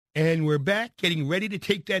And we're back getting ready to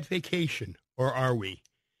take that vacation, or are we?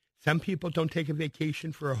 Some people don't take a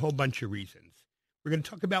vacation for a whole bunch of reasons. We're going to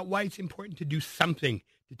talk about why it's important to do something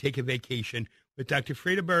to take a vacation with Dr.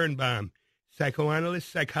 FRIEDA BIRNBAUM,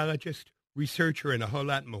 psychoanalyst, psychologist, researcher, and a whole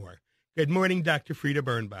lot more. Good morning, Dr. FRIEDA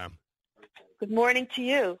BIRNBAUM. Good morning to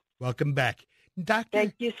you. Welcome back. Doctor,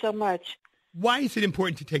 thank you so much. Why is it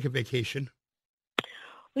important to take a vacation?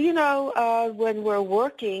 Well, you know, when we're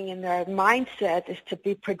working and our mindset is to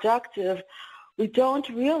be productive, we don't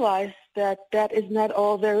realize that that is not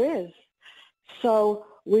all there is. So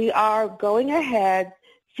we are going ahead,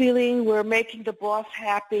 feeling we're making the boss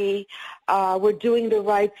happy, we're doing the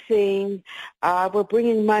right thing, we're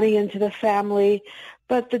bringing money into the family.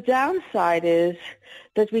 But the downside is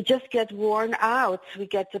that we just get worn out, we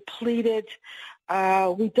get depleted,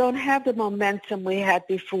 we don't have the momentum we had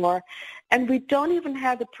before, and we don't even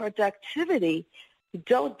have the productivity. We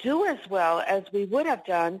don't do as well as we would have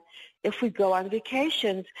done if we go on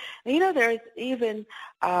vacations. And, you know, there's even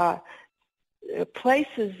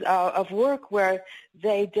places of work where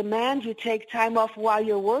they demand you take time off while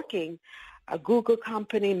you're working. A Google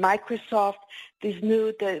company, Microsoft,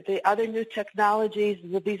 the other new technologies,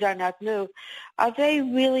 these are not new, they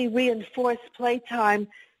really reinforce playtime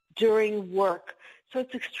during work. So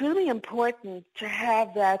it's extremely important to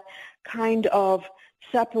have that kind of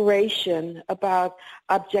separation about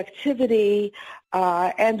objectivity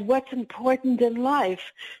and what's important in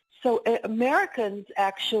life. So Americans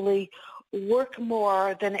actually work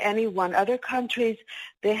more than anyone. Other countries,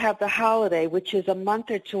 they have the holiday, which is a month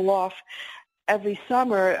or two off every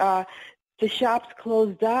summer. The shops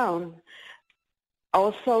close down.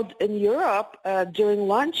 Also in Europe, during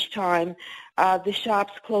lunchtime, the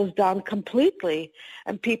shops close down completely,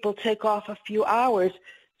 and people take off a few hours.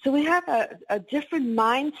 So we have a different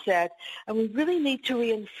mindset, and we really need to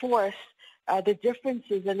reinforce the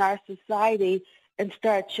differences in our society and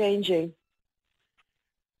start changing.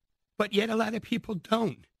 But yet a lot of people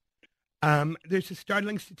don't. There's a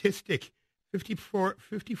startling statistic.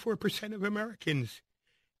 54% of Americans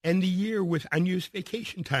end the year with unused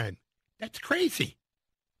vacation time. That's crazy.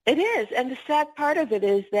 It is. And the sad part of it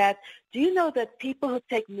is that, do you know that people who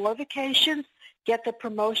take more vacations get the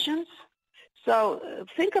promotions? So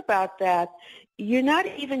think about that. You're not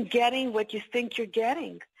even getting what you think you're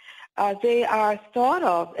getting. They are thought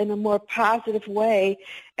of in a more positive way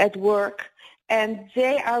at work, and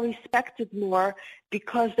they are respected more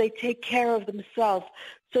because they take care of themselves.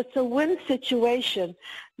 So it's a win situation.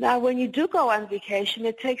 Now, when you do go on vacation,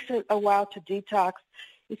 it takes a while to detox.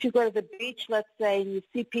 If you go to the beach, let's say, and you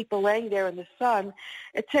see people laying there in the sun,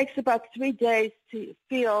 it takes about 3 days to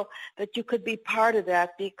feel that you could be part of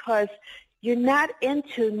that, because you're not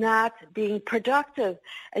into not being productive.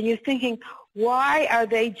 And you're thinking, why are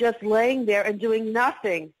they just laying there and doing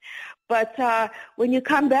nothing? But when you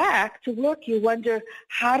come back to work, you wonder,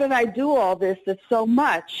 how did I do all this? It's so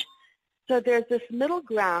much. So there's this middle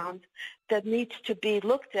ground that needs to be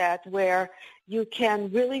looked at, where you can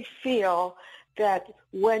really feel that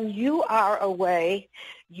when you are away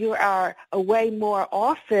more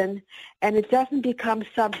often, and it doesn't become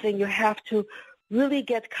something you have to really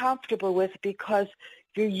get comfortable with because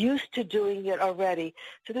you're used to doing it already.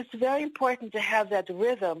 So it's very important to have that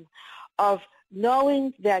rhythm of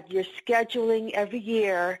knowing that you're scheduling every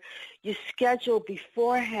year. You schedule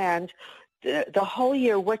beforehand the whole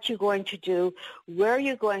year what you're going to do, where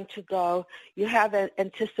you're going to go. You have an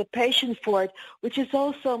anticipation for it, which is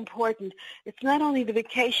also important. It's not only the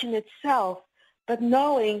vacation itself, but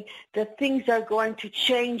knowing that things are going to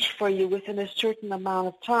change for you within a certain amount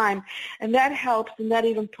of time. And that helps, and that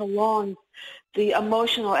even prolongs the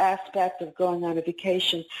emotional aspect of going on a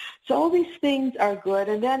vacation. So all these things are good.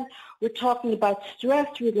 And then we're talking about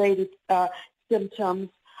stress-related symptoms,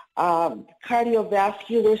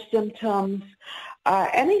 cardiovascular symptoms,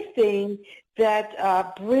 anything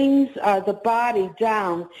that brings the body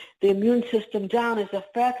down, the immune system down, is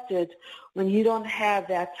affected when you don't have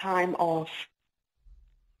that time off.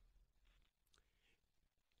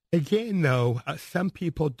 Again, though, some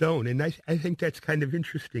people don't, and I think that's kind of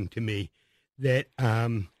interesting to me, that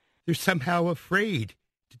they're somehow afraid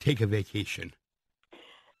to take a vacation.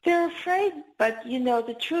 They're afraid, but, you know,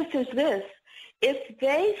 the truth is this. If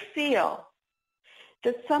they feel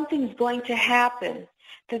that something's going to happen,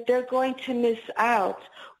 that they're going to miss out,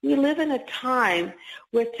 we live in a time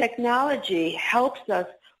where technology helps us.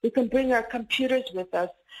 We can bring our computers with us,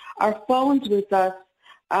 our phones with us.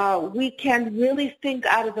 We can really think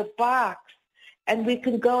out of the box, and we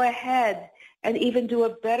can go ahead and even do a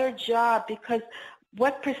better job, because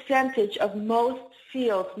what percentage of most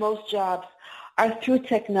fields, most jobs, are through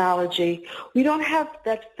technology. We don't have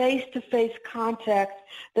that face-to-face contact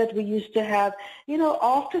that we used to have. You know,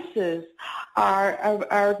 offices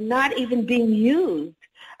are not even being used.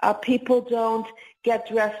 People don't get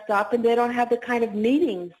dressed up, and they don't have the kind of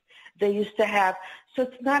meetings they used to have. So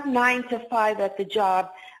it's not 9 to 5 at the job,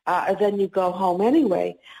 then you go home anyway.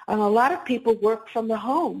 And a lot of people work from the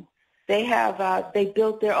home. They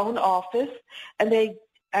built their own office, and they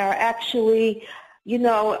are actually, you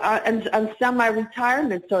know, on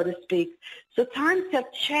semi-retirement, so to speak. So times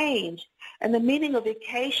have changed, and the meaning of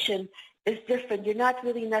vacation is different. You're not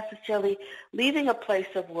really necessarily leaving a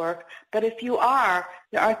place of work, but if you are,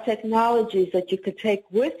 there are technologies that you could take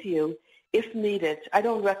with you if needed. I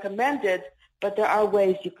don't recommend it, but there are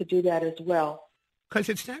ways you could do that as well. Because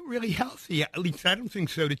it's not really healthy, at least I don't think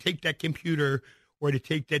so, to take that computer or to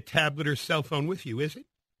take that tablet or cell phone with you, is it?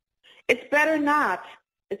 It's better not.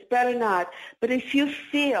 It's better not. But if you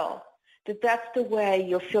feel that that's the way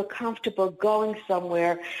you'll feel comfortable going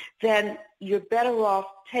somewhere, then you're better off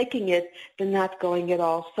taking it than not going at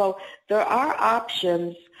all. So there are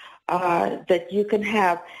options that you can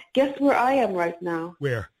have. Guess where I am right now?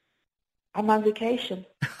 Where? I'm on vacation.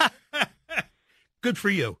 Good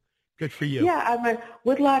for you. Good for you. Yeah, I'm at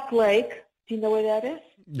Woodlock Lake. Do you know where that is?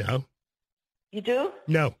 No. You do?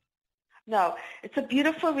 No. No. It's a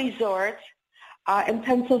beautiful resort in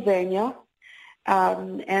Pennsylvania,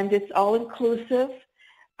 and it's all-inclusive.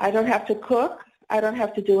 I don't have to cook. I don't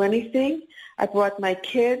have to do anything. I brought my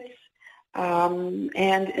kids, and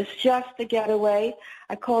it's just a getaway.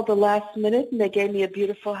 I called the last minute, and they gave me a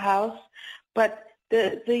beautiful house. But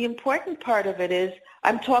the important part of it is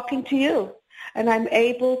I'm talking to you, and I'm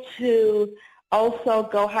able to also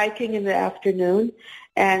go hiking in the afternoon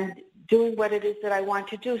and doing what it is that I want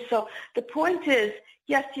to do. So the point is,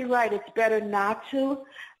 yes, you're right, it's better not to.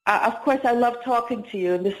 Of course, I love talking to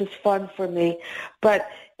you, and this is fun for me. But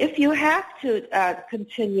if you have to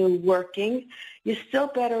continue working, you're still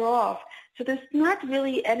better off. So there's not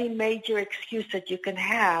really any major excuse that you can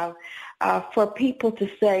have for people to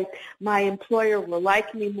say, my employer will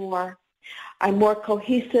like me more, I'm more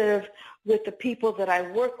cohesive with the people that I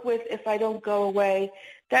work with if I don't go away.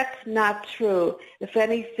 That's not true. If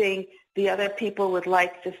anything, the other people would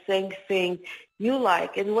like the same thing you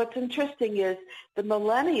like. And what's interesting is the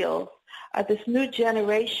millennials are this new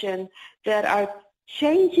generation that are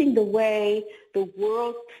changing the way the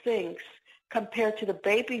world thinks compared to the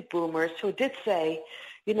baby boomers who did say,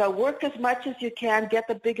 you know, work as much as you can, get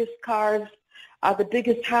the biggest cars, the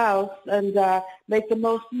biggest house, and make the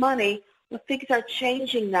most money. Well, things are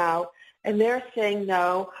changing now, and they're saying,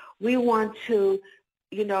 no, we want to,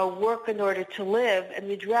 you know, work in order to live, and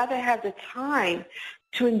we'd rather have the time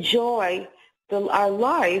to enjoy our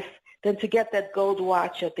life than to get that gold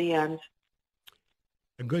watch at the end.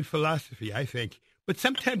 A good philosophy, I think. But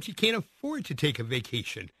sometimes you can't afford to take a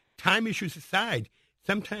vacation. Time issues aside,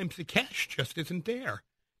 sometimes the cash just isn't there.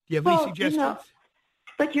 Do you have any suggestions? You know,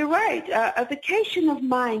 but you're right. A vacation of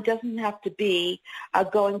mine doesn't have to be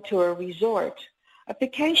going to a resort. A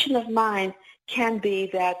vacation of mine can be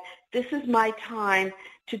that this is my time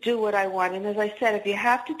to do what I want. And as I said, if you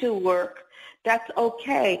have to do work, that's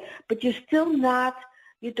okay. But you're still not,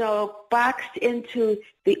 you know, boxed into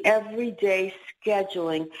the everyday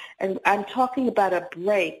scheduling. And I'm talking about a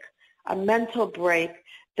break, a mental break,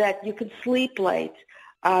 that you can sleep late.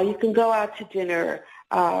 You can go out to dinner,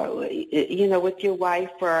 you know, with your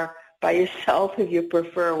wife or by yourself if you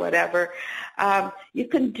prefer, whatever. You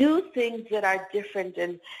can do things that are different.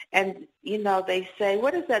 And you know, they say,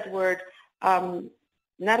 what is that word?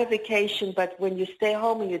 Not a vacation, but when you stay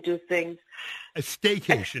home and you do things. A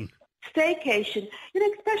staycation. Staycation. You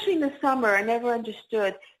know, especially in the summer, I never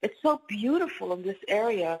understood. It's so beautiful in this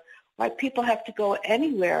area. Why people have to go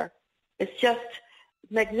anywhere. It's just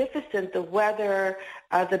magnificent. The weather,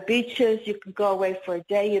 the beaches, you can go away for a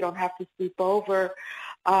day. You don't have to sleep over.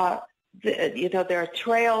 You know, there are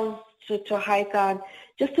trails to hike on.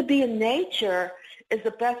 Just to be in nature is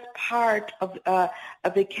the best part of a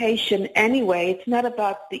vacation anyway. It's not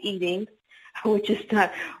about the eating,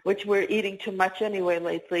 which we're eating too much anyway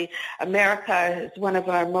lately. America is one of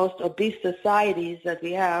our most obese societies that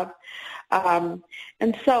we have.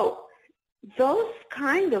 And so those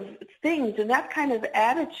kind of things and that kind of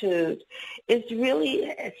attitude is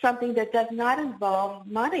really something that does not involve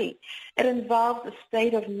money. It involves a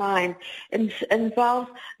state of mind. It involves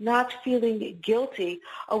not feeling guilty.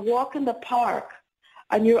 A walk in the park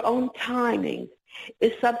on your own timing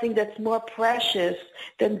is something that's more precious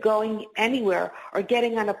than going anywhere or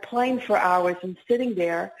getting on a plane for hours and sitting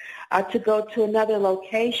there to go to another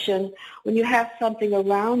location when you have something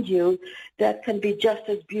around you that can be just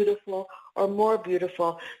as beautiful or more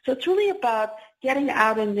beautiful. So it's really about getting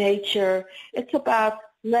out in nature. It's about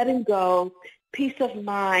letting go, peace of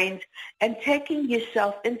mind, and taking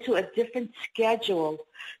yourself into a different schedule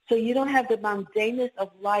so you don't have the mundaneness of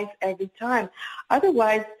life every time.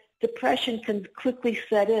 Otherwise, depression can quickly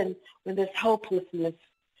set in when there's hopelessness.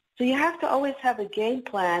 So you have to always have a game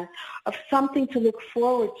plan of something to look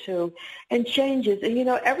forward to and changes. And,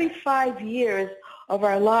 every 5 years of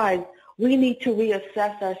our lives, we need to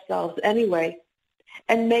reassess ourselves anyway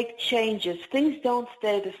and make changes. Things don't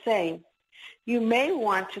stay the same. You may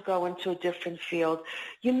want to go into a different field.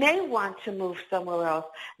 You may want to move somewhere else.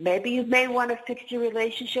 Maybe you may want to fix your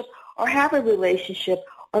relationship or have a relationship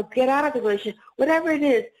or get out of the relationship. Whatever it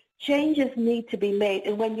is, changes need to be made.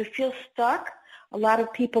 And when you feel stuck, a lot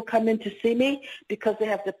of people come in to see me because they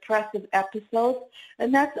have depressive episodes,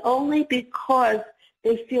 and that's only because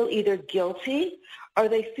they feel either guilty or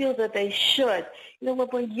they feel that they should. When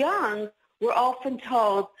we're young, we're often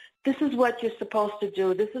told, this is what you're supposed to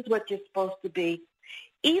do, this is what you're supposed to be,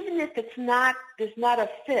 even if there's not a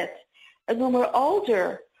fit. And when we're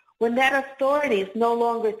older, when that authority is no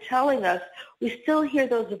longer telling us, we still hear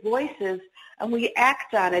those voices and we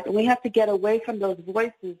act on it, and we have to get away from those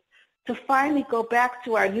voices to finally go back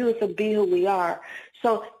to our youth and be who we are.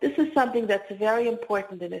 So this is something that's very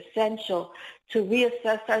important and essential, to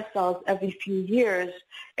reassess ourselves every few years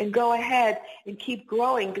and go ahead and keep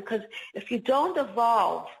growing, because if you don't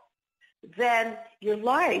evolve, then your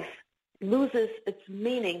life loses its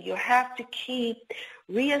meaning. You have to keep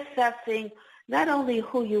reassessing not only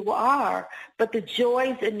who you are, but the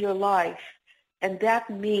joys in your life. And that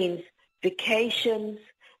means vacations.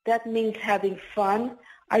 That means having fun.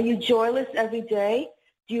 Are you joyless every day?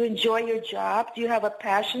 Do you enjoy your job? Do you have a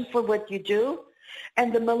passion for what you do?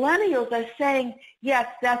 And the millennials are saying, yes,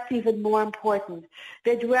 that's even more important.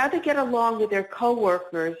 They'd rather get along with their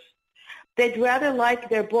coworkers. They'd rather like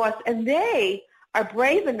their boss. And they are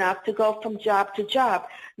brave enough to go from job to job.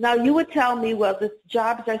 Now, you would tell me, well, the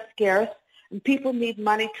jobs are scarce and people need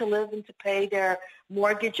money to live and to pay their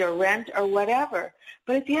mortgage or rent or whatever.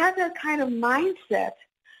 But if you have that kind of mindset,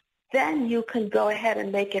 then you can go ahead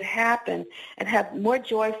and make it happen and have more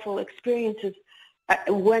joyful experiences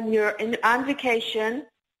when you're on vacation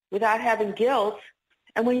without having guilt,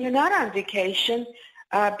 and when you're not on vacation,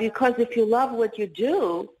 because if you love what you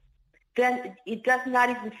do, then it does not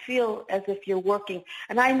even feel as if you're working.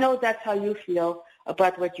 And I know that's how you feel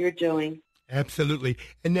about what you're doing. Absolutely.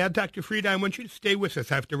 And now, Dr. Frieda, I want you to stay with us.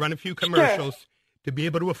 I have to run a few commercials to be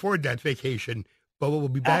able to afford that vacation. But we'll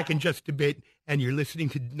be back in just a bit, and you're listening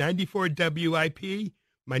to 94 WIP.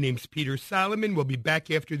 My name's Peter Solomon. We'll be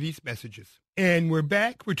back after these messages. And we're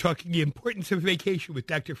back. We're talking the importance of vacation with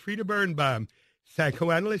Dr. Frieda BIRNBAUM,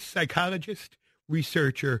 psychoanalyst, psychologist,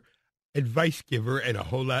 researcher, advice giver, and a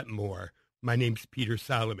whole lot more. My name's Peter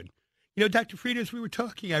Solomon. Dr. Frieda, as we were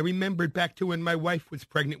talking, I remembered back to when my wife was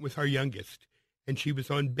pregnant with our youngest, and she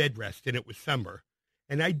was on bed rest, and it was summer.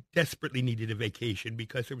 And I desperately needed a vacation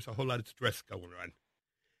because there was a whole lot of stress going on.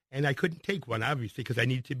 And I couldn't take one, obviously, because I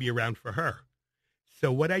needed to be around for her.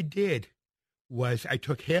 So what I did was I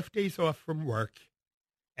took half days off from work,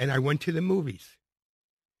 and I went to the movies.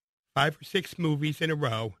 5 or 6 movies in a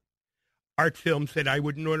row, art films that I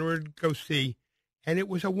wouldn't normally go see. And it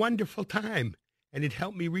was a wonderful time, and it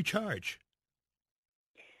helped me recharge.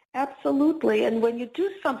 Absolutely. And when you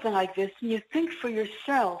do something like this, and you think for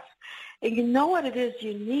yourself, and you know what it is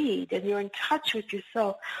you need, and you're in touch with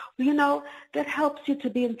yourself, that helps you to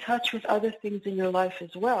be in touch with other things in your life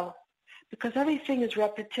as well. Because everything is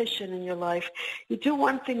repetition in your life. You do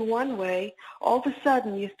one thing one way, all of a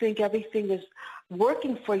sudden you think everything is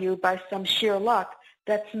working for you by some sheer luck.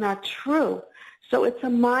 That's not true. So it's a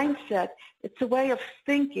mindset. It's a way of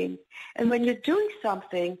thinking. And when you're doing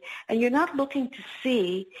something and you're not looking to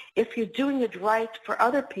see if you're doing it right for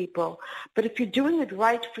other people, but if you're doing it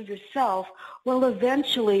right for yourself, well,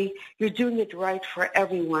 eventually you're doing it right for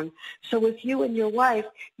everyone. So with you and your wife,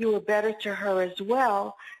 you were better to her as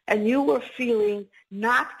well, and you were feeling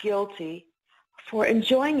not guilty for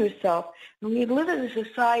enjoying yourself. When you live in a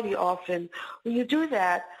society often, when you do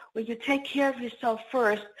that, when you take care of yourself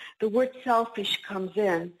first, the word selfish comes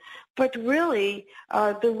in. But really,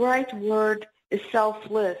 the right word is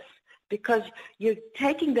selfless, because you're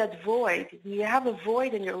taking that void. You have a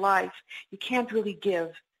void in your life. You can't really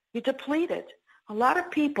give. You're depleted. A lot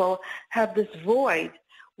of people have this void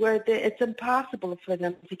where it's impossible for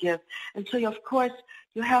them to give. And so, of course,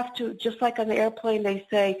 you have to, just like on the airplane, they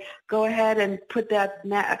say, go ahead and put that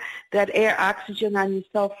air oxygen on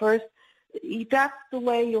yourself first. That's the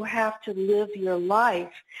way you have to live your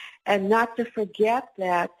life, and not to forget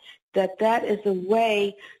that that is a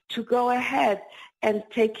way to go ahead and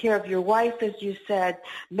take care of your wife, as you said,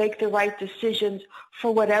 make the right decisions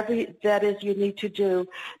for whatever that is you need to do,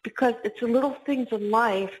 because it's the little things in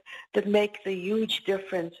life that make the huge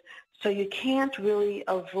difference. So you can't really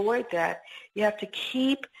avoid that. You have to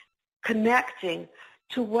keep connecting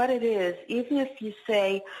to what it is, even if you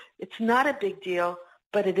say it's not a big deal,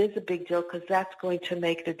 but it is a big deal because that's going to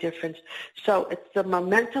make the difference. So it's the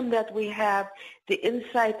momentum that we have, the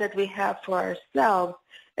insight that we have for ourselves,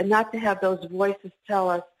 and not to have those voices tell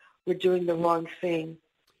us we're doing the wrong thing.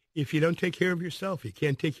 If you don't take care of yourself, you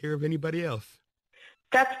can't take care of anybody else.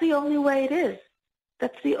 That's the only way it is.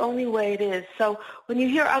 That's the only way it is. So when you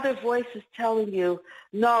hear other voices telling you,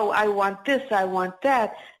 no, I want this, I want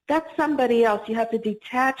that, that's somebody else. You have to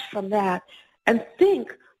detach from that and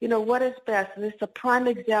think, what is best. And this is a prime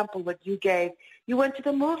example what you gave. You went to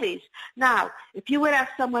the movies. Now, if you would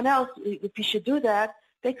ask someone else if you should do that,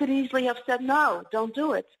 they could easily have said, no, don't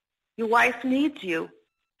do it. Your wife needs you.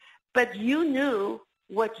 But you knew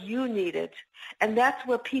what you needed. And that's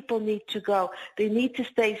where people need to go. They need to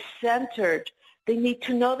stay centered. They need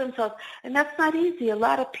to know themselves. And that's not easy. A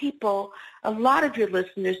lot of people, a lot of your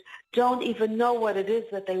listeners don't even know what it is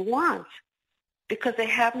that they want because they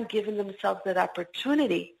haven't given themselves that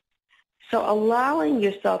opportunity. So allowing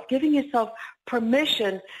yourself, giving yourself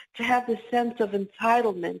permission to have this sense of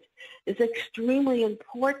entitlement is extremely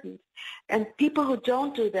important. And people who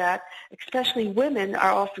don't do that, especially women,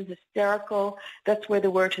 are often hysterical. That's where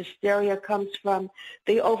the word hysteria comes from.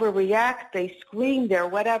 They overreact, they scream, they're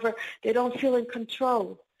whatever. They don't feel in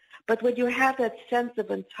control. But when you have that sense of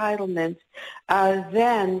entitlement,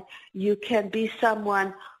 then you can be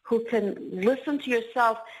someone who can listen to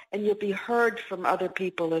yourself and you'll be heard from other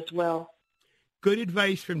people as well. Good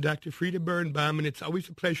advice from Dr. FRIEDA BIRNBAUM, and it's always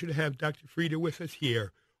a pleasure to have Dr. FRIEDA with us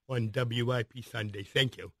here on WIP Sunday.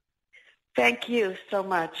 Thank you. Thank you so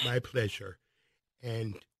much. My pleasure.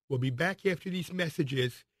 And we'll be back after these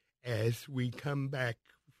messages as we come back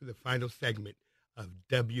for the final segment of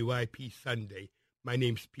WIP Sunday. My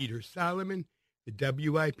name's Peter Solomon, the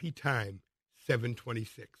WIP time,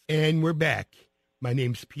 7:26. And we're back. My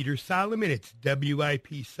name's Peter Solomon. It's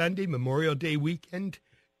WIP Sunday, Memorial Day weekend,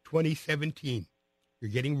 2017.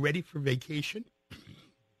 You're getting ready for vacation?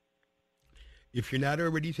 If you're not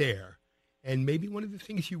already there, and maybe one of the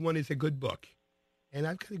things you want is a good book, and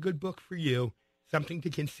I've got a good book for you, something to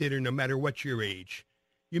consider no matter what your age.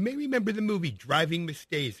 You may remember the movie Driving Miss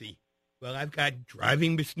Daisy. Well, I've got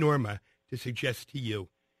Driving Miss Norma to suggest to you,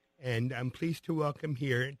 and I'm pleased to welcome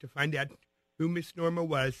here to find out who Miss Norma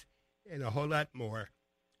was and a whole lot more,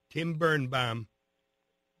 Tim Birnbaum,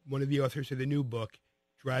 one of the authors of the new book,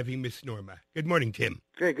 Driving Miss Norma. Good morning, Tim.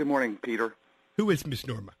 Hey, good morning, Peter. Who is Miss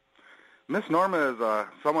Norma? Miss Norma is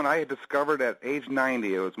someone I had discovered at age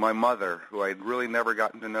 90. It was my mother, who I'd really never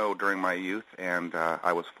gotten to know during my youth, and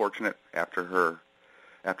I was fortunate after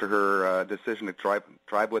her decision to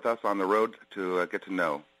drive with us on the road to get to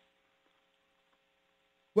know.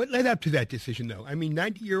 What led up to that decision, though? I mean,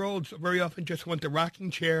 90-year-olds very often just want the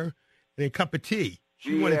rocking chair and a cup of tea.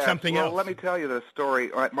 She wanted something else. Well, let me tell you the story.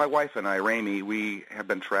 My wife and I, Ramey, we have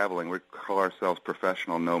been traveling. We call ourselves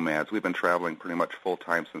professional nomads. We've been traveling pretty much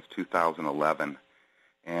full-time since 2011.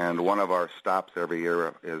 And one of our stops every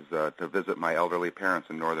year is to visit my elderly parents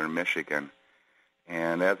in northern Michigan.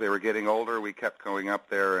 And as they were getting older, we kept going up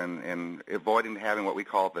there and avoiding having what we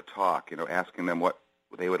call the talk, asking them what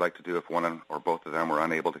they would like to do if one or both of them were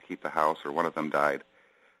unable to keep the house or one of them died.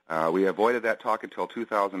 We avoided that talk until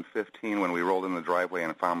 2015 when we rolled in the driveway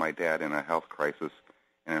and found my dad in a health crisis.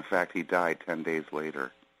 And, in fact, he died 10 days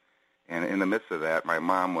later. And in the midst of that, my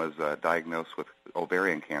mom was diagnosed with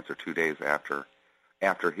ovarian cancer 2 days after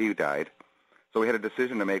he died. So we had a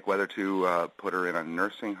decision to make whether to put her in a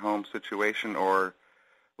nursing home situation or,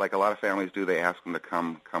 like a lot of families do, they ask them to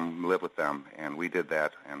come live with them. And we did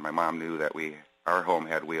that. And my mom knew that our home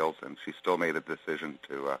had wheels, and she still made a decision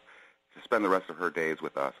to spend the rest of her days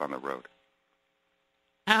with us on the road.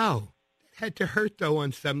 Ow. That had to hurt, though,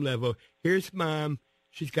 on some level. Here's Mom.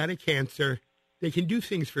 She's got a cancer. They can do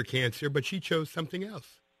things for cancer, but she chose something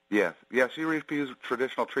else. Yes, she refused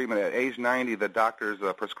traditional treatment. At age 90, the doctors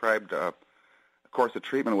prescribed a course of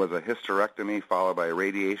treatment was a hysterectomy followed by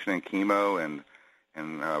radiation and chemo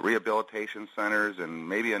and rehabilitation centers and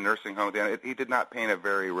maybe a nursing home. He did not paint a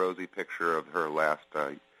very rosy picture of her last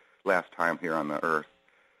time here on the earth.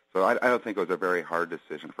 So I don't think it was a very hard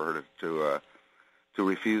decision for her to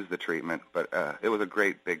refuse the treatment, but it was a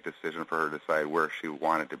great big decision for her to decide where she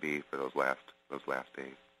wanted to be for those last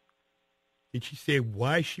days. Did she say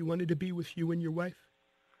why she wanted to be with you and your wife?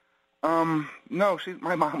 No,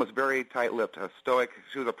 my mom was very tight-lipped, stoic.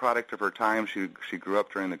 She was a product of her time. She grew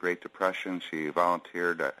up during the Great Depression. She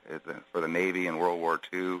volunteered for the Navy in World War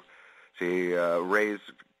II. She raised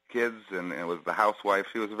kids and was the housewife.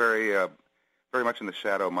 She was very much in the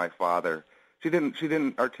shadow of my father. She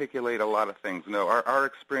didn't articulate a lot of things. No, our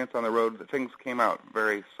experience on the road, things came out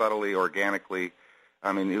very subtly, organically.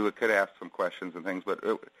 I mean, you could ask some questions and things, but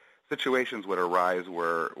situations would arise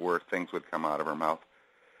where things would come out of her mouth.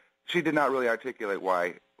 She did not really articulate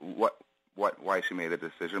why she made the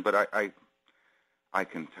decision, but I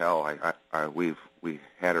can tell. We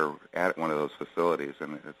had her at one of those facilities,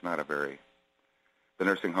 and it's not the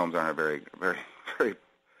nursing homes aren't a very very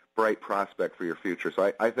bright prospect for your future.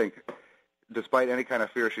 So I think, despite any kind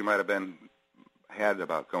of fear she might have had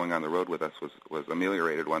about going on the road with us, was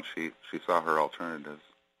ameliorated once she saw her alternatives.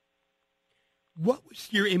 What was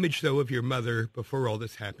your image, though, of your mother before all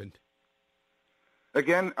this happened?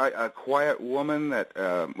 Again, a quiet woman that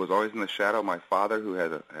was always in the shadow of my father, who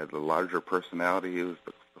had a larger personality. He was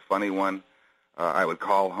the funny one. I would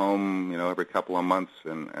call home, every couple of months,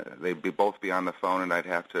 and they'd both be on the phone, and I'd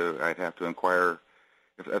have to inquire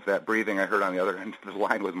if that breathing I heard on the other end of the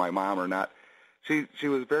line was my mom or not. She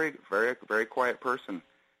was very, very, very quiet person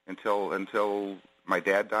until my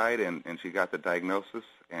dad died, and she got the diagnosis,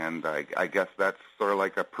 and I guess that's sort of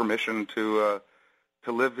like a permission to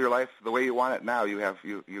live your life the way you want it now. You have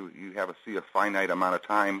a finite amount of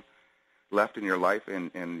time left in your life,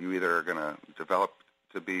 and you either are going to develop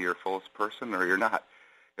to be your fullest person or you're not.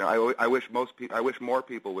 I wish more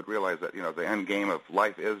people would realize that the end game of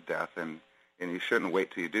life is death, and you shouldn't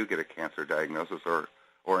wait till you do get a cancer diagnosis or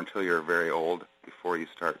until you're very old before you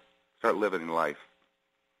start living life.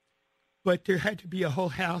 But there had to be a whole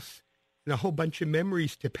house and a whole bunch of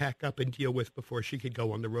memories to pack up and deal with before she could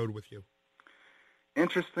go on the road with you.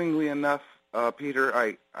 Interestingly enough,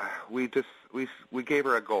 Peter, we gave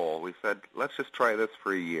her a goal. We said, let's just try this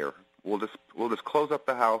for a year. We'll just close up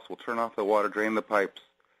the house. We'll turn off the water, drain the pipes,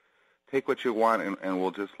 take what you want, and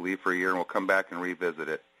we'll just leave for a year, and we'll come back and revisit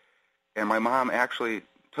it. And my mom actually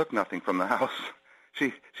took nothing from the house.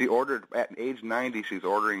 She ordered, at age 90, she's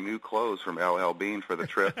ordering new clothes from L.L. Bean for the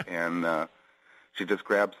trip, and she just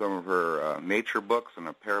grabbed some of her nature books and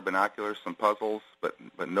a pair of binoculars, some puzzles, but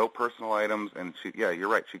no personal items. And you're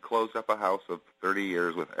right. She closed up a house of 30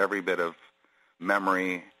 years with every bit of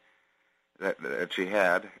memory that she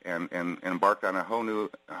had, and embarked on a whole new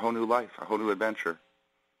life, a whole new adventure.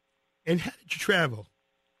 And how did you travel?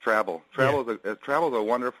 Travel is a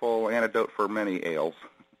wonderful antidote for many ails.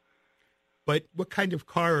 But what kind of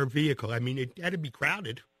car or vehicle? I mean, it had to be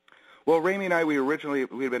crowded. Well, Ramey and I, we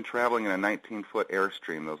had been traveling in a 19-foot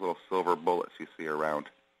Airstream, those little silver bullets you see around.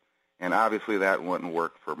 And obviously that wouldn't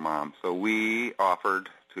work for Mom. So we offered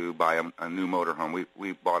to buy a new motorhome.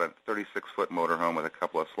 We bought a 36-foot motorhome with a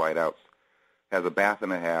couple of slide-outs. Has a bath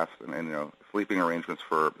and a half and sleeping arrangements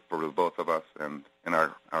for the both of us and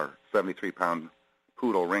our 73-pound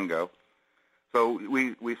poodle, Ringo. So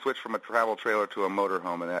we switched from a travel trailer to a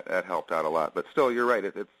motorhome, and that helped out a lot. But still, you're right.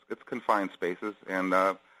 It's confined spaces, and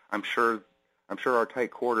I'm sure our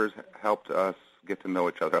tight quarters helped us get to know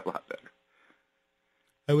each other a lot better.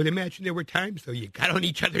 I would imagine there were times, though, you got on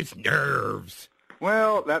each other's nerves.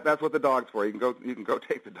 Well, that's what the dog's for. You can go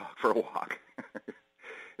take the dog for a walk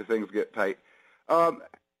if things get tight.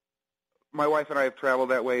 My wife and I have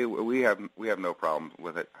traveled that way. We have no problem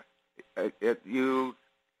with it.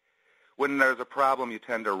 When there's a problem, you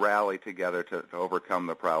tend to rally together to overcome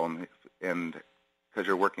the problem, and because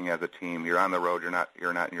you're working as a team, you're on the road. You're not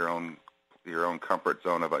in your own comfort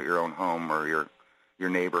zone about your own home or your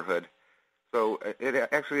neighborhood. So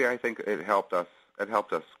I think it helped us. It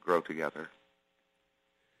helped us grow together.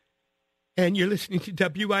 And you're listening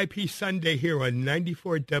to WIP Sunday here on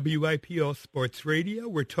 94 WIP All Sports Radio.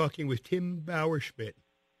 We're talking with Tim Bauerschmidt.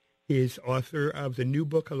 He is author of the new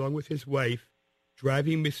book, along with his wife,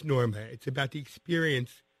 Driving Miss Norma. It's about the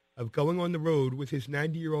experience of going on the road with his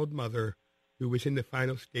 90-year-old mother, who was in the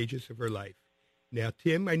final stages of her life. Now,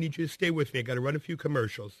 Tim, I need you to stay with me. I got to run a few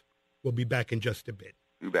commercials. We'll be back in just a bit.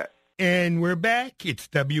 You bet. And we're back. It's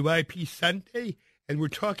WIP Sunday, and we're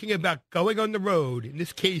talking about going on the road. In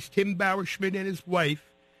this case, Tim Bauerschmidt and his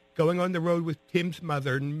wife going on the road with Tim's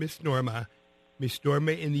mother, Miss Norma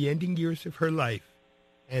in the ending years of her life,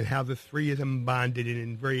 and how the three of them bonded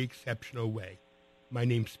in a very exceptional way. My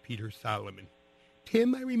name's Peter Solomon.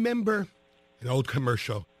 Tim, I remember an old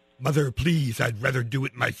commercial, "Mother, please, I'd rather do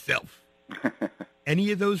it myself."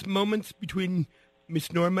 Any of those moments between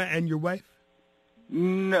Miss Norma and your wife?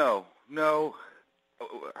 No.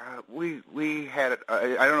 we had,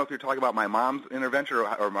 I don't know if you're talking about my mom's intervention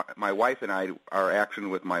or my wife and I, our action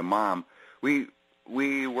with my mom. We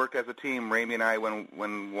worked as a team, Ramey and I,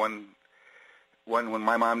 when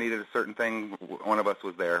my mom needed a certain thing, one of us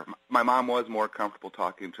was there. My mom was more comfortable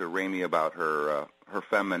talking to Ramey about her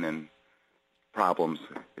feminine problems.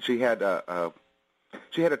 She had a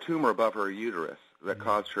tumor above her uterus that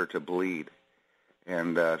caused her to bleed,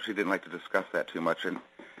 and she didn't like to discuss that too much. And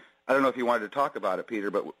I don't know if you wanted to talk about it,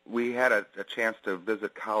 Peter, but we had a chance to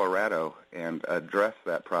visit Colorado and address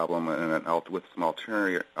that problem with some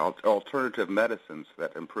alternative medicines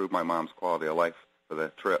that improved my mom's quality of life for the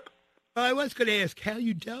trip. Well, I was going to ask how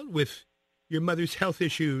you dealt with your mother's health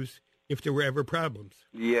issues, if there were ever problems.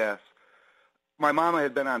 Yes. My mom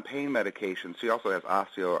had been on pain medication. She also has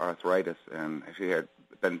osteoarthritis, and she had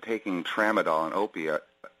been taking tramadol, an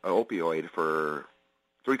opioid, for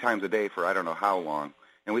 3 times a day for I don't know how long.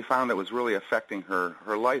 And we found it was really affecting her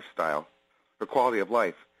lifestyle, her quality of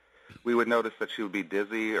life. We would notice that she would be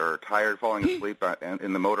dizzy or tired, falling asleep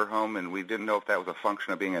in the motorhome, and we didn't know if that was a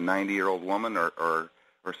function of being a 90-year-old woman or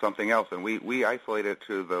something else. And we isolated it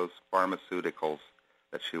to those pharmaceuticals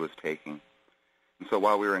that she was taking. And so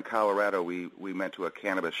while we were in Colorado, we went to a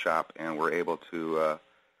cannabis shop and were able to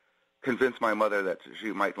convince my mother that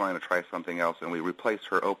she might want to try something else, and we replaced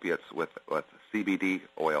her opiates with CBD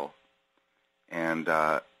oil. And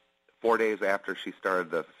 4 days after she started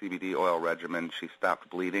the CBD oil regimen, she stopped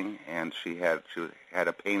bleeding, and she had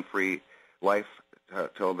a pain-free life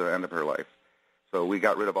till the end of her life. So we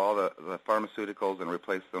got rid of all the pharmaceuticals and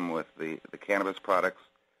replaced them with the cannabis products,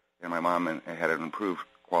 and my mom had an improved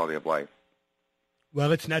quality of life.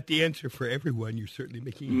 Well, it's not the answer for everyone. You're certainly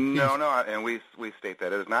making No, and we state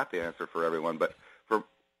that it is not the answer for everyone. But for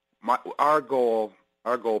our goal,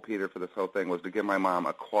 Peter, for this whole thing was to give my mom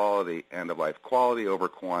a quality end of life, quality over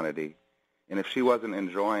quantity. And if she wasn't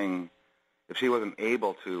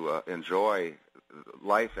able to enjoy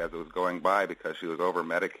life as it was going by because she was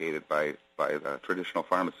over-medicated by the traditional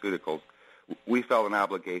pharmaceuticals, we felt an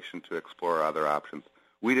obligation to explore other options.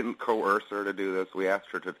 We didn't coerce her to do this. We asked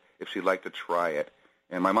her if she'd like to try it.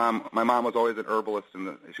 And my mom was always an herbalist,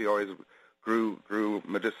 and she always grew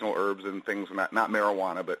medicinal herbs and things, not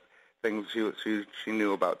marijuana, but things she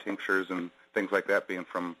knew about tinctures and things like that, being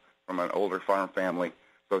from an older farm family.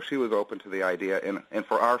 So she was open to the idea, and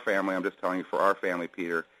for our family, I'm just telling you, for our family,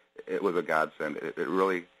 Peter, it was a godsend. It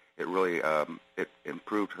really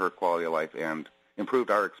improved her quality of life and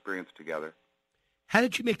improved our experience together. How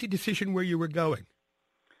did you make the decision where you were going?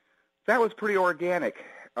 That was pretty organic.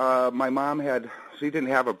 My mom she didn't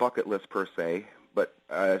have a bucket list per se, but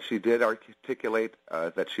she did articulate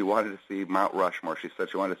that she wanted to see Mount Rushmore. She said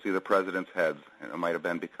she wanted to see the president's heads, and it might have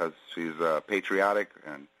been because she's patriotic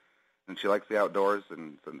and she likes the outdoors,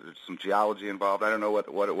 and there's some geology involved. I don't know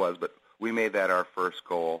what it was, but we made that our first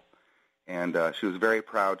goal. And she was very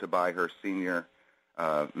proud to buy her senior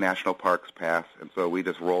National Parks pass, and so we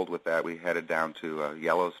just rolled with that. We headed down to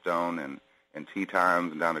Yellowstone and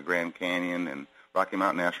Tetons and down to Grand Canyon and Rocky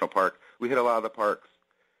Mountain National Park. We hit a lot of the parks.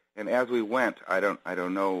 And as we went, I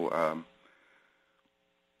don't know,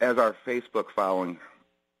 as our Facebook following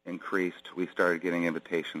increased, we started getting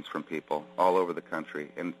invitations from people all over the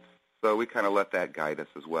country. And so we kind of let that guide us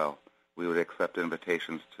as well. We would accept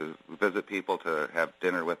invitations to visit people, to have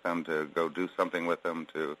dinner with them, to go do something with them,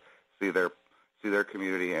 to see their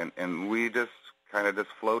community, and we just kind of just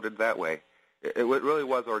floated that way. It really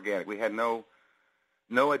was organic. We had no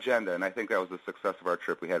agenda, and I think that was the success of our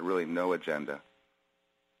trip. We had really no agenda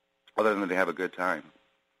other than to have a good time.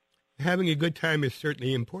 Having a good time is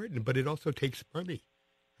certainly important, but it also takes money.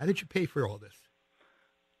 How did you pay for all this?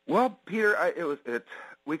 Well, Peter,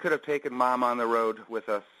 we could have taken Mom on the road with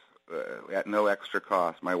us at no extra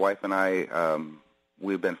cost. My wife and I,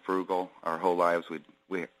 we've been frugal our whole lives.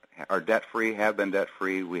 We are debt-free, have been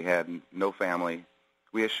debt-free. We had no family.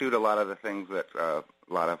 We eschewed a lot of the things that a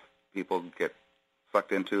lot of people get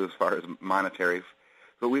sucked into as far as monetary.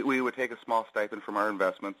 So we would take a small stipend from our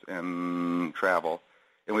investments and travel,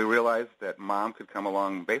 and we realized that Mom could come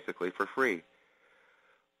along basically for free.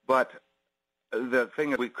 But the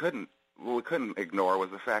thing that we couldn't ignore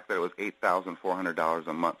was the fact that it was $8,400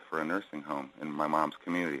 a month for a nursing home in my mom's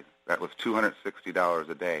community. That was $260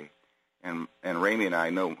 a day. And Ramey and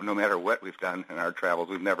I, no matter what we've done in our travels,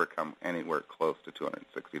 we've never come anywhere close to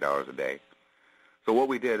 $260 a day. So what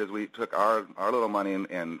we did is we took our little money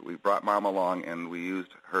and we brought Mom along, and we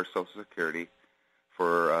used her Social Security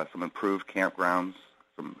for some improved campgrounds.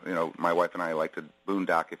 My wife and I like to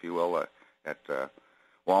boondock, if you will, at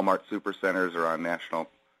Walmart supercenters or on national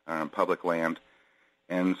public land.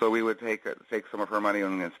 And so we would take some of her money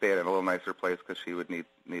and stay at a little nicer place because she would need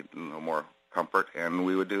a little more comfort. And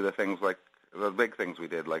we would do the things like the big things we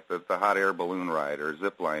did, like the hot air balloon ride or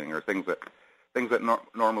zip lining or things that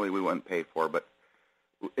normally we wouldn't pay for. But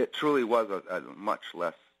it truly was a much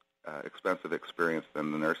less expensive experience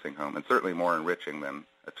than the nursing home, and certainly more enriching than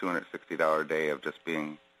a $260 day of just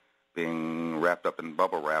being wrapped up in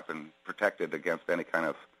bubble wrap and protected against any kind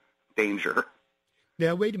of danger.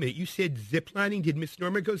 Now, wait a minute. You said ziplining. Did Miss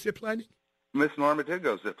Norma go ziplining? Miss Norma did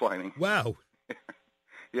go ziplining. Wow.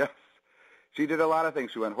 Yes. She did a lot of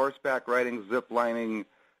things. She went horseback riding, ziplining,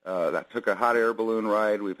 that took a hot air balloon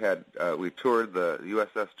ride. We toured the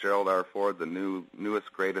USS Gerald R. Ford, the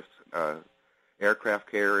newest, greatest aircraft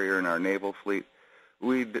carrier in our naval fleet.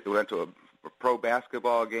 We went to a pro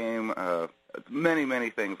basketball game, many, many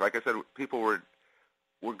things. Like I said, people were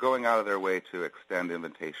going out of their way to extend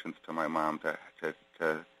invitations to my mom to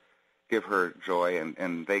give her joy,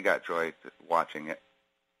 and they got joy watching it.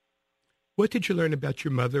 What did you learn about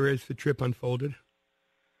your mother as the trip unfolded?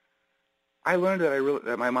 I learned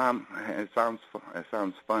that my mom. It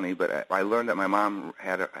sounds funny, but I learned that my mom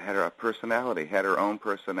had a personality, had her own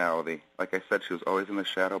personality. Like I said, she was always in the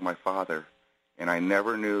shadow of my father, and I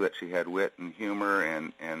never knew that she had wit and humor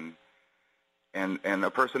and a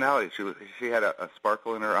personality. She had a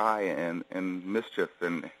sparkle in her eye and mischief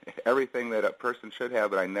and everything that a person should have,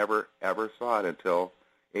 but I never ever saw it until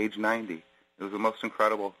age 90. It was the most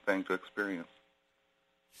incredible thing to experience.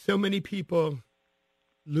 So many people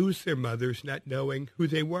lose their mothers not knowing who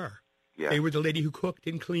they were. Yes. They were the lady who cooked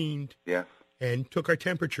and cleaned. Yes. And took our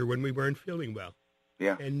temperature when we weren't feeling well.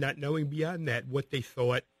 Yeah. And not knowing beyond that what they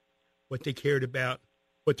thought, what they cared about,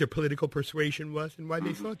 what their political persuasion was, and why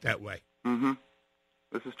they thought that way. Mm-hmm.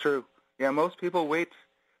 This is true. Yeah, most people wait.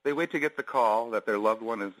 They wait to get the call that their loved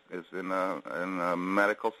one is in a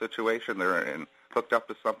medical situation. They're hooked up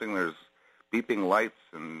to something. There's beeping lights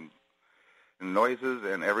and noises,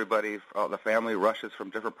 and everybody, the family rushes from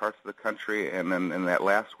different parts of the country. And then in that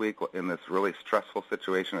last week, in this really stressful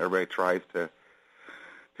situation, everybody tries to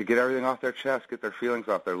get everything off their chest, get their feelings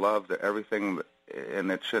off, their love, everything,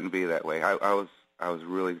 and it shouldn't be that way. I was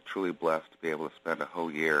really, truly blessed to be able to spend a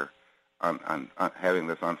whole year on having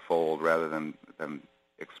this unfold rather than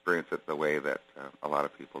experience it the way that a lot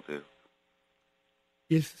of people do.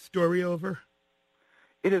 Is the story over?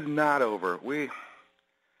 It is not over.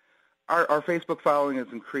 Our Facebook following is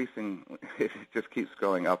increasing. It just keeps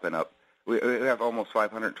going up and up. We have almost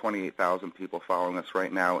 528,000 people following us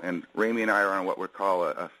right now, and Ramey and I are on what we call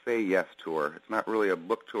a Say Yes tour. It's not really a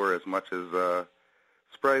book tour as much as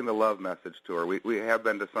spreading the love message tour. We have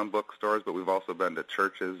been to some bookstores, but we've also been to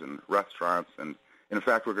churches and restaurants, and in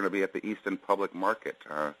fact, we're going to be at the Easton Public Market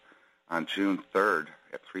on June 3rd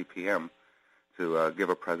at 3 p.m. to give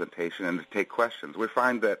a presentation and to take questions. We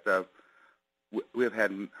find that we have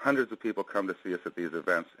had hundreds of people come to see us at these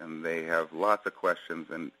events, and they have lots of questions,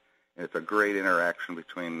 and it's a great interaction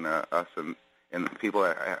between us and people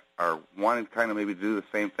that are wanting to kind of maybe do the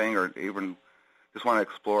same thing or even just want to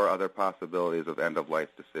explore other possibilities of end-of-life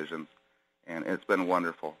decisions, and it's been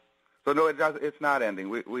wonderful. So no, it's not ending.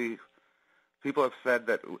 People have said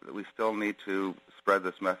that we still need to spread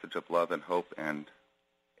this message of love and hope, and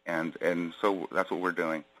so that's what we're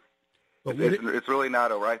doing. But it's really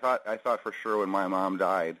not over. I thought for sure when my mom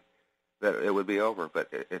died that it would be over,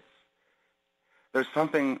 but there's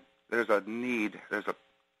a need.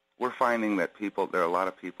 We're finding that there are a lot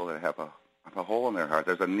of people that have a hole in their heart.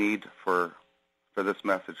 There's a need for this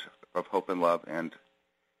message of hope and love, and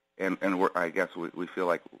I guess we feel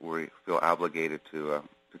like we feel obligated to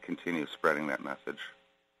continue spreading that message.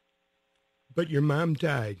 But your mom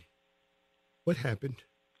died. What happened?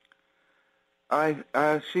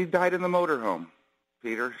 She died in the motorhome,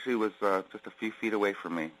 Peter. She was just a few feet away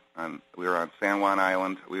from me. We were on San Juan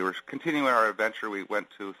Island. We were continuing our adventure. We went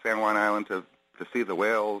to San Juan Island to see the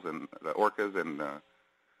whales and the orcas and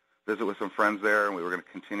visit with some friends there, and we were going to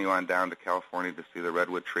continue on down to California to see the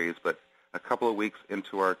redwood trees. But a couple of weeks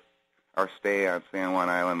into our stay on San Juan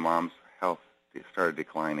Island, Mom's health started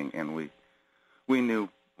declining, and we knew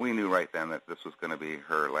right then that this was going to be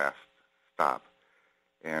her last stop.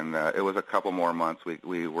 And it was a couple more months.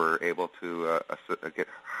 We were able to get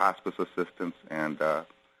hospice assistance, and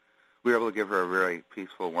we were able to give her a very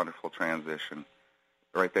peaceful, wonderful transition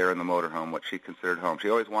right there in the motorhome, what she considered home. She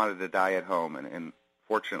always wanted to die at home, and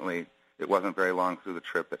fortunately, it wasn't very long through the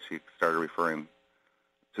trip that she started referring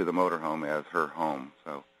to the motorhome as her home.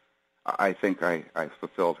 So I think I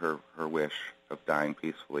fulfilled her wish of dying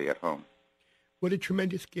peacefully at home. What a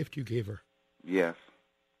tremendous gift you gave her. Yes.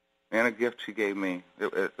 And a gift she gave me.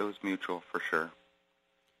 It was mutual, for sure.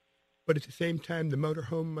 But at the same time, the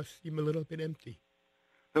motorhome must seem a little bit empty.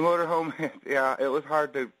 The motorhome, yeah, it was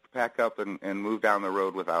hard to pack up and move down the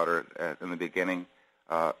road without her in the beginning.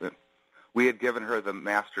 We had given her the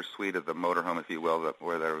master suite of the motorhome, if you will,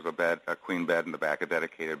 where there was a bed, a queen bed in the back, a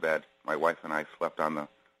dedicated bed. My wife and I slept on the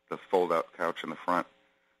fold-out couch in the front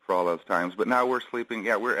for all those times. But now we're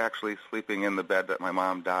actually sleeping in the bed that my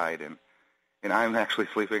mom died, and I'm actually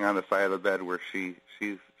sleeping on the side of the bed where she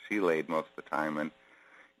laid most of the time. And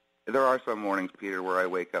there are some mornings, Peter, where I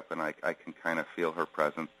wake up and I can kind of feel her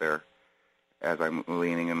presence there as I'm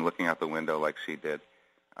leaning and looking out the window like she did.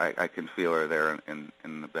 I can feel her there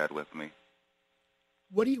in the bed with me.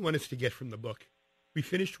 What do you want us to get from the book? We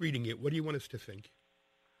finished reading it. What do you want us to think,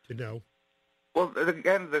 to know? Well,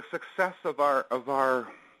 again, the success of our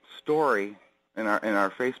story in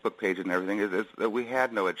our Facebook page and everything is that we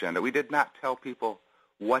had no agenda. We did not tell people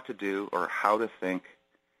what to do or how to think.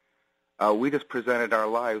 We just presented our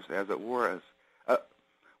lives as it were.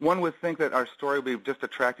 One would think that our story would be just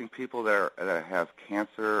attracting people that have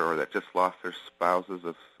cancer or that just lost their spouses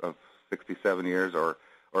of 67 years or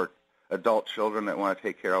adult children that want to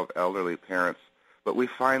take care of elderly parents. But we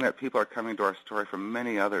find that people are coming to our story from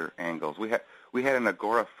many other angles. We had an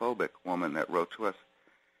agoraphobic woman that wrote to us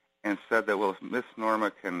and said that, well, if Miss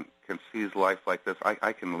Norma can seize life like this,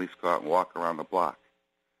 I can at least go out and walk around the block.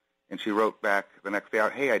 And she wrote back the next day,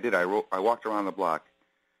 hey, I did. I walked around the block.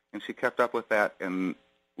 And she kept up with that, and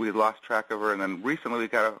we had lost track of her. And then recently we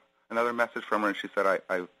got another message from her, and she said,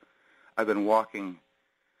 I've been walking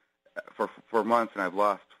for months, and I've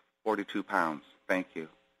lost 42 pounds. Thank you.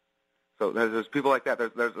 So there's people like that.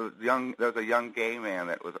 There's a young gay man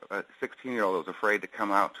that was a 16-year-old that was afraid to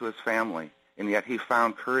come out to his family, and yet he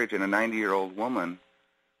found courage in a 90-year-old woman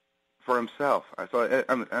for himself. So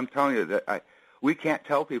I'm telling you that we can't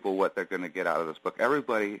tell people what they're going to get out of this book.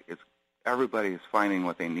 Everybody is finding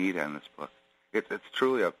what they need in this book. It's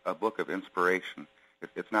truly a book of inspiration.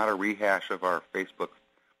 It's not a rehash of our Facebook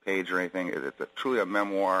page or anything. It's truly a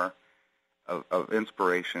memoir of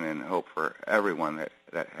inspiration and hope for everyone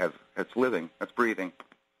that's living, that's breathing.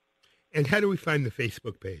 And how do we find the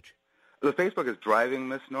Facebook page? The Facebook is Driving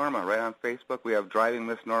Miss Norma. Right on Facebook, we have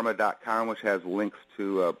drivingmissnorma.com, which has links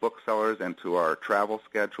to booksellers and to our travel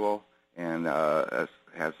schedule, and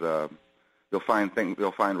you'll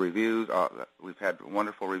find reviews. We've had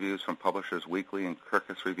wonderful reviews from Publishers Weekly and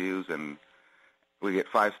Kirkus Reviews, and we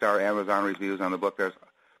get 5-star Amazon reviews on the book.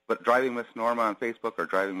 But Driving Miss Norma on Facebook or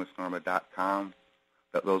drivingmissnorma.com,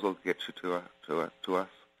 those will get you to us.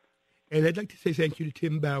 And I'd like to say thank you to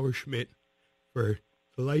Tim Bauerschmidt for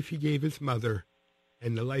the life he gave his mother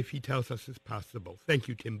and the life he tells us is possible. Thank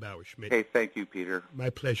you, Tim Bauerschmidt. Hey, thank you, Peter. My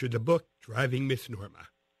pleasure. The book, Driving Miss Norma.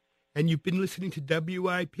 And you've been listening to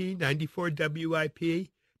WIP, 94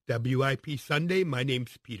 WIP Sunday. My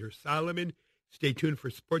name's Peter Solomon. Stay tuned for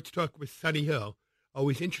Sports Talk with Sonny Hill.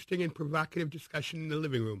 Always interesting and provocative discussion in the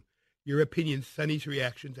living room. Your opinions, Sonny's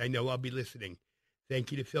reactions. I know I'll be listening.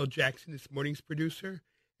 Thank you to Phil Jackson, this morning's producer,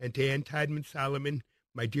 and to Ann Tideman Solomon,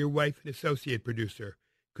 my dear wife and associate producer.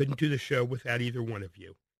 Couldn't do the show without either one of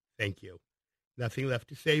you. Thank you. Nothing left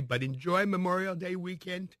to say, but enjoy Memorial Day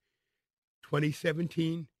weekend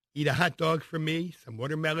 2017. Eat a hot dog for me, some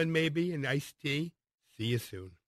watermelon maybe, and iced tea. See you soon.